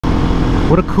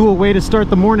What a cool way to start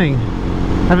the morning.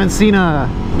 Haven't seen a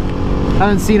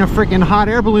freaking hot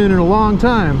air balloon in a long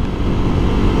time.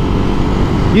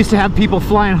 Used to have people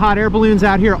flying hot air balloons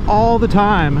out here all the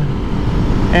time,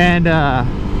 and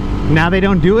now they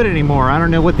don't do it anymore. I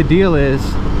don't know what the deal is.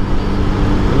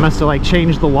 They must have like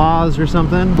changed the laws or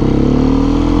something.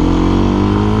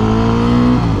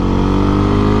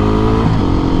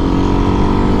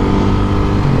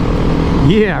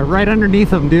 Yeah, right underneath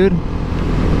them, dude.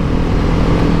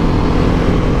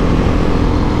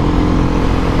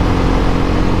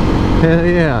 Hell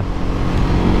yeah.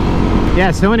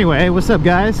 Yeah, so anyway, what's up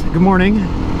guys? Good morning.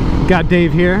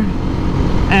 GotDave here.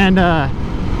 And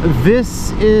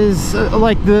this is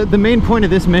like the main point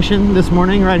of this mission this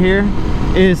morning right here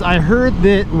is I heard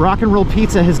that Rock and Roll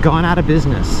Pizza has gone out of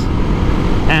business.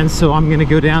 And so I'm gonna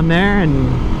go down there and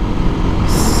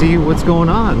see what's going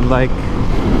on. Like,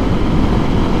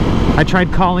 I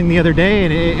tried calling the other day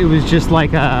and it was just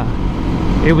like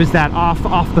it was that off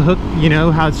the hook, you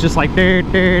know, how it's just like it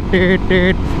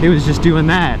was just doing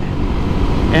that.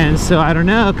 And so I don't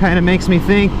know, kind of makes me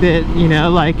think that, you know,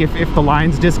 like if the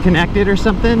line's disconnected or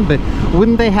something. But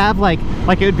wouldn't they have like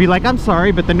it would be like, I'm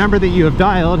sorry, but the number that you have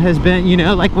dialed has been, you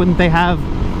know, like wouldn't they have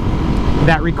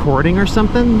that recording or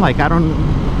something? Like I don't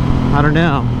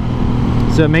know.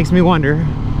 So it makes me wonder.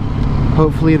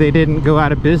 Hopefully they didn't go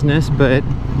out of business, but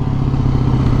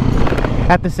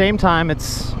at the same time, I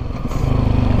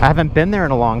haven't been there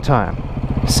in a long time,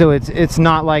 so it's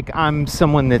not like I'm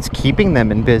someone that's keeping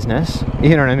them in business.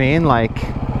 You know what I mean? Like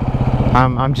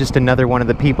I'm just another one of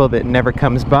the people that never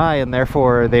comes by, and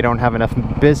therefore they don't have enough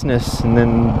business, and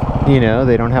then, you know,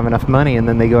 they don't have enough money, and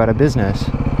then they go out of business.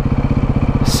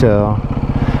 So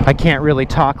I can't really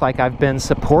talk like I've been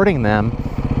supporting them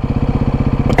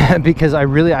because I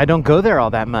don't go there all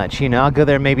that much. You know, I'll go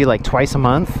there maybe like twice a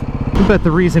month. But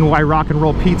the reason why Rock and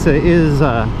Roll Pizza is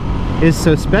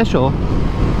so special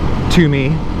to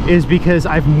me is because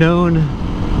I've known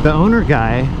the owner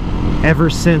guy ever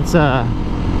since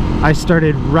I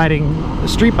started riding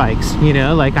street bikes. You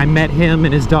know, like I met him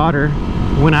and his daughter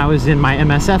when I was in my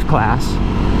MSF class,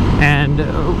 and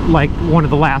like one of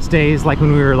the last days, like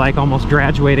when we were like almost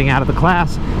graduating out of the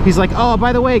class, he's like, oh,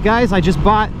 by the way guys, I just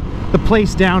bought the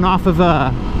place down off of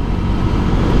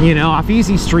you know, off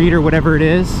Easy Street or whatever it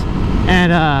is,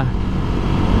 and I'm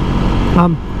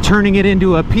turning it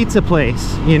into a pizza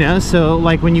place, you know. So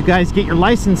like when you guys get your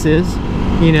licenses,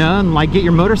 you know, and like get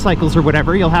your motorcycles or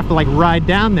whatever, you'll have to like ride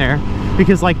down there,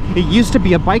 because like it used to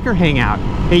be a biker hangout.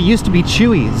 It used to be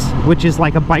Chewy's, which is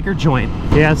like a biker joint.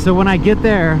 Yeah, so when I get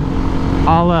there,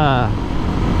 I'll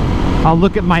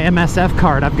look at my MSF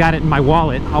card. I've got it in my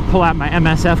wallet. I'll pull out my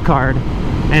MSF card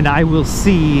and I will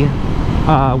see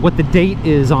what the date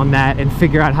is on that and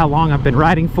figure out how long I've been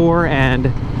riding for,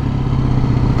 and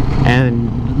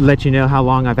let you know how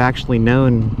long I've actually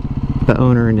known the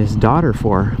owner and his daughter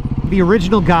for. The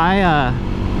original guy,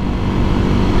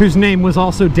 whose name was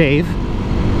also Dave,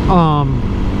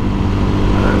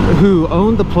 who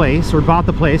owned the place or bought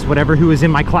the place, whatever, who was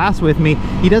in my class with me,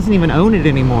 he doesn't even own it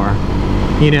anymore.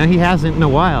 You know, he hasn't in a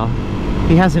while.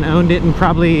 He hasn't owned it in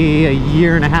probably a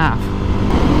year and a half.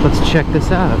 Let's check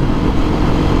this out.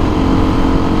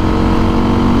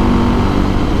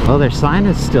 Oh, their sign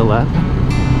is still up.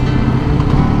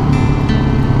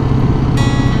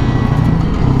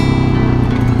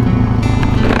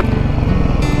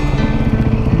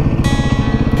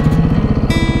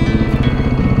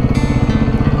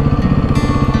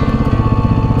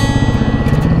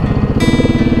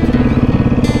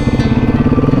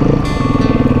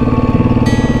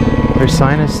 Their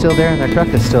sign is still there and their truck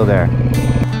is still there.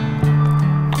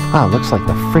 Wow, looks like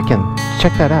the freaking,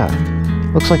 check that out.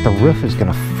 Looks like the roof is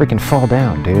gonna freaking fall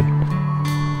down, dude.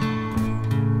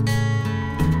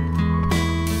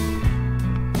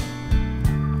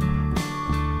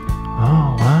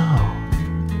 Oh, wow.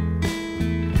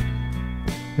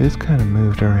 It is kind of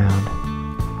moved around.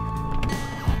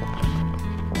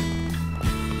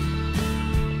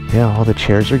 Yeah, all the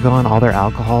chairs are gone, all their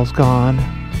alcohol's gone.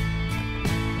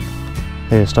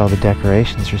 Just all the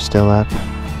decorations are still up.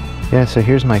 Yeah, so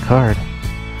here's my card.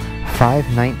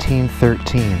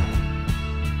 5/19/13.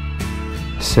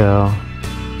 So,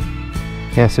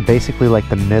 yeah, so basically like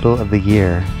the middle of the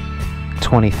year,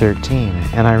 2013.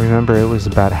 And I remember it was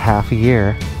about half a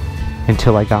year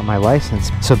until I got my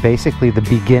license. So basically the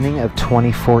beginning of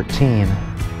 2014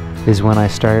 is when I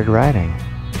started riding.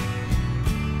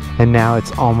 And now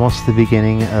it's almost the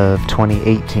beginning of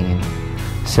 2018.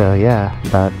 So yeah,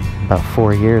 about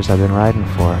 4 years I've been riding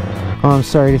for. Oh, I'm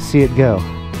sorry to see it go.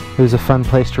 It was a fun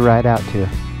place to ride out to.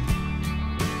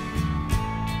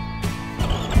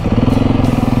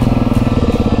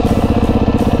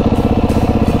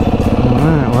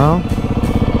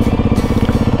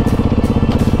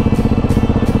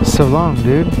 so long,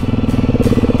 dude.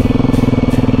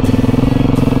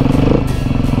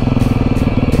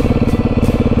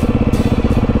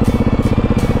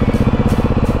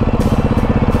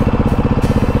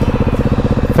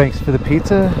 Thanks for the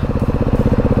pizza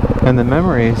and the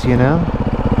memories, you know?